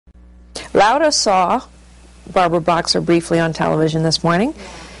Laura saw Barbara Boxer briefly on television this morning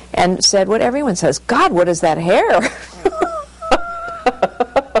and said what everyone says, God, what is that hair?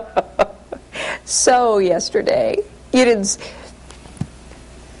 So yesterday, you didn't...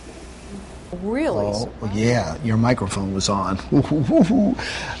 Really? Oh, yeah, your microphone was on.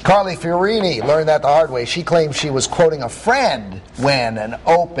 Carly Fiorini learned that the hard way. She claims she was quoting a friend when an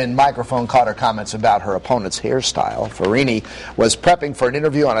open microphone caught her comments about her opponent's hairstyle. Fiorini was prepping for an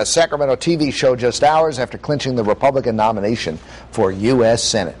interview on a Sacramento TV show just hours after clinching the Republican nomination for U.S.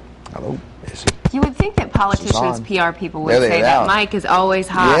 Senate. Hello, Missy. You would think that politicians, PR people would say that mic is always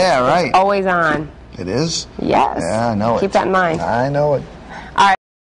hot. Yeah, right. It's always on. It is? Yes. Yeah, I know it. Keep that in mind. I know it.